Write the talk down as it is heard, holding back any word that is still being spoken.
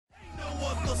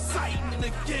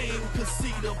the game can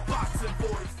see the boxing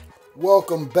voice.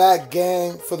 Welcome back,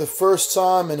 gang, for the first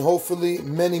time and hopefully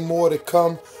many more to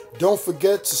come. Don't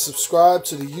forget to subscribe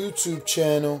to the YouTube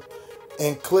channel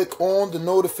and click on the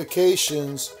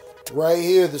notifications right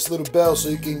here, this little bell, so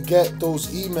you can get those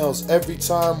emails every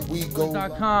time we go.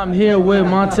 .com here with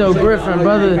Montell Griffin,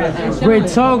 brother. Great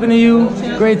talking to you.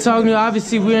 Great talking to you.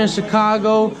 Obviously, we're in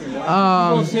Chicago.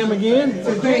 See him again?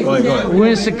 Go ahead.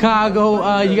 We're in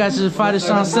Chicago. You guys are fighting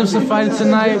Sean Simpson fighting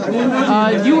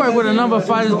tonight. You work with a number of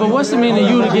fighters, but what's it mean to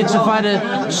you to get your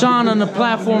fighter Sean on a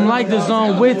platform like The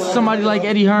Zone with somebody like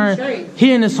Eddie Hearn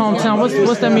here in his hometown?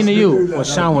 What's that mean to you? Well,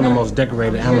 Sean, one of the most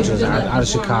decorated amateurs out of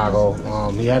Chicago.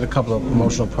 He had a couple of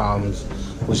emotional problems,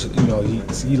 which, you know,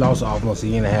 he lost almost a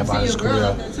year and a half out of his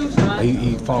career.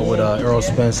 He fought with Earl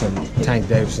Spence and Tank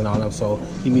Davis and all them, so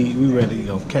we ready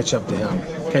to catch up to him.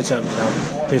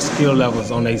 His skill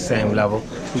levels on the same level.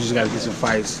 We just got to get some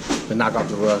fights to knock off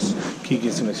the rust, keep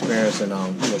getting some experience, and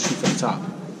shoot for the top.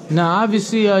 Now,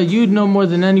 obviously, you know more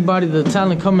than anybody the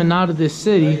talent coming out of this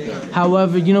city.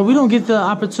 However, we don't get the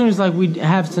opportunities like we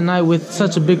have tonight with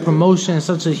such a big promotion and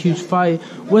such a huge fight.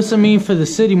 What's it mean for the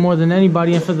city more than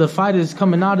anybody, and for the fighters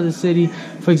coming out of the city,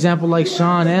 for example, like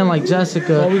Sean and like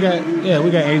Jessica? Well, we got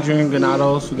Adrian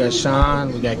Granados, we got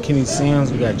Sean, we got Kenny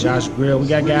Sims, we got Josh Grill. We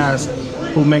got guys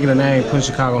who making a name, putting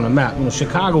Chicago on the map.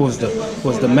 Chicago was the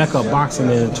mecca of boxing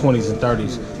in the 20s and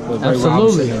 30s. With Ray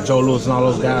Robinson and Joe Louis and all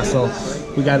those guys. So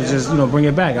we got to just bring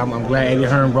it back. I'm glad Eddie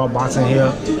Hearn brought boxing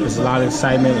here. There's a lot of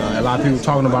excitement, a lot of people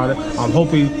talking about it. I'm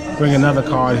hoping bring another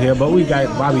card here, but we got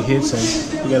Bobby Hicks and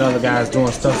we got other guys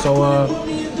doing stuff. So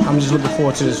I'm just looking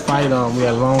forward to this fight. We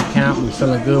had a long camp. We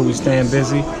feeling good. We staying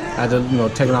busy. I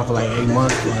had taken off for like 8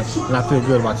 months, and I feel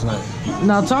good about tonight.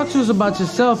 Now, talk to us about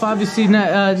yourself. Obviously,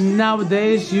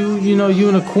 nowadays, you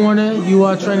in a corner. You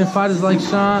are training fighters like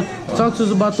Sean. Talk to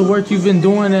us about the work you've been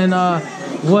doing and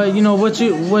what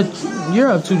you're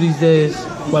up to these days.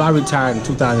 Well, I retired in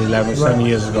 2011, 7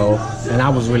 years ago, and I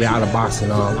was really out of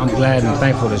boxing. I'm glad and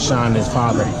thankful that Sean and his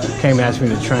father came and asked me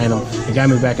to train him. It got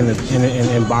me back in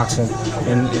boxing,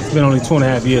 and it's been only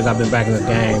 2.5 years I've been back in the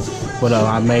game. But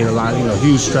I made a lot,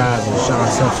 huge strides with Sean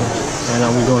Simpson,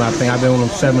 and we're doing our thing. I've been with him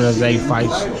 7 of his 8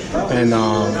 fights, and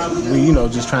we,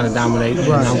 just trying to dominate.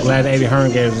 And I'm glad Eddie Hearn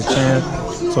gave us a chance,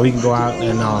 so he can go out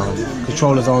and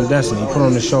control his own destiny. Put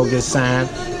on the show, get signed,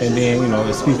 and then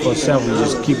it speaks for itself. We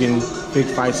just keep getting big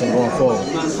fights and going forward.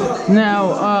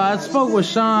 Now, I spoke with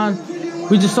Sean.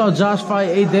 We just saw Josh fight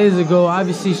 8 days ago.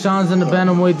 Obviously, Sean's in the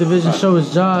bantamweight division. So is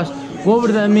Josh. What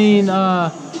would that mean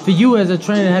for you as a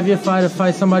trainer? Have your fighter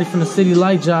fight somebody from the city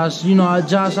like Josh?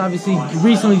 Josh obviously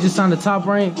recently just signed the Top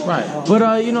Rank. Right. But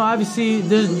obviously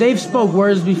they've spoke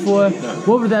words before.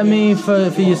 What would that mean for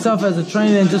yourself as a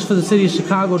trainer and just for the city of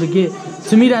Chicago to get?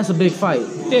 To me, that's a big fight.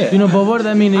 Yeah. But what does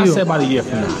that mean to you? I say about a year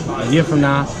from now. A year from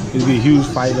now, it'll be a huge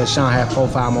fight. Let Sean have 4 or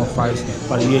 5 more fights.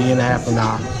 About a year and a half from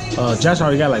now. Josh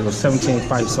already got like 17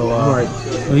 fights, so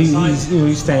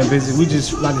he's staying busy. We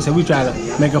just, like I said, we try to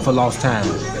make up for lost time.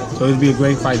 So it'd be a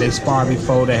great fight. They sparred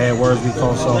before, they had words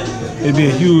before, so it'd be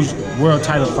a huge world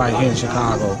title fight here in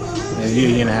Chicago in a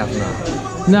year and a half from now.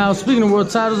 Now, speaking of world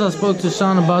titles, I spoke to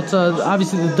Sean about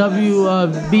obviously the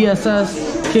WBSS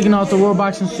kicking off the World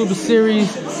Boxing Super Series.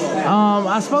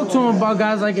 I spoke to him about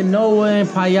guys like Inoue and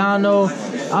Payano,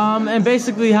 and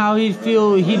basically how he'd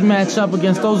feel he'd match up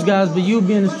against those guys. But you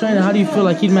being his trainer, how do you feel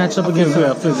like he'd match up against them?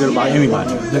 I feel good about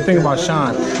anybody. The thing about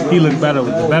Sean, he looked better.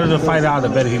 The better the fight out, the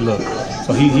better he looked.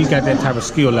 So he got that type of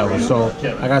skill level. So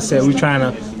like I said, we're trying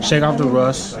to shake off the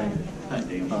rust,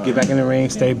 get back in the ring,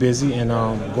 stay busy, and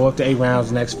go up to 8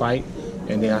 rounds next fight.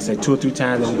 And then I say 2 or 3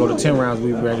 times, then we go to 10 rounds,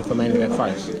 we'll be ready for main event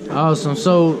fights. Awesome.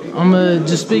 So I'm going to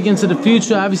just speak into the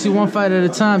future. Obviously, 1 fight at a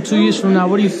time. 2 years from now,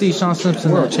 what do you see Sean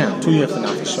Simpson? World champ. 2 years from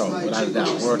now, for sure, without a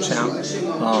doubt. World champ.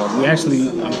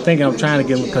 I'm trying to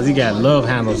get him because he got love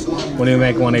handles when he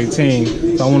make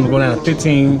 118. So I want him to go down to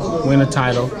 15, win the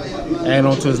title, add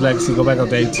on to his legacy, go back up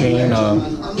to 18,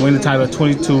 win the title at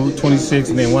 22, 26,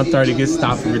 and then 130, get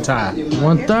stopped and retire.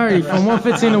 130, from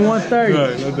 115 to 130.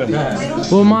 Good, no doubt.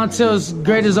 Well, Montell, it's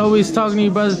great as always talking to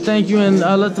you, brother. Thank you, and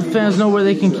let the fans know where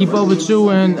they can keep up with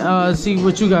you and see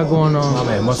what you got going on. Oh,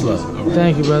 man, much love.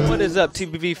 Thank you, brother. What is up,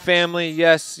 TBV family?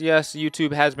 Yes,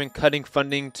 YouTube has been cutting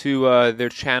funding to their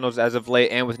channels as of late,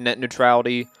 and with net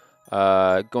neutrality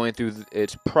going through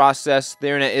its process, the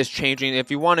internet is changing. If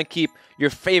you want to keep your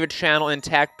favorite channel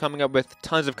intact, coming up with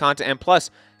tons of content, and plus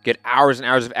get hours and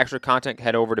hours of extra content,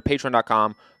 head over to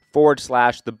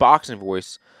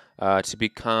patreon.com/ThaBoxingVoice to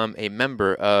become a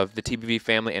member of the TBV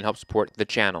family and help support the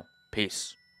channel.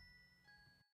 Peace.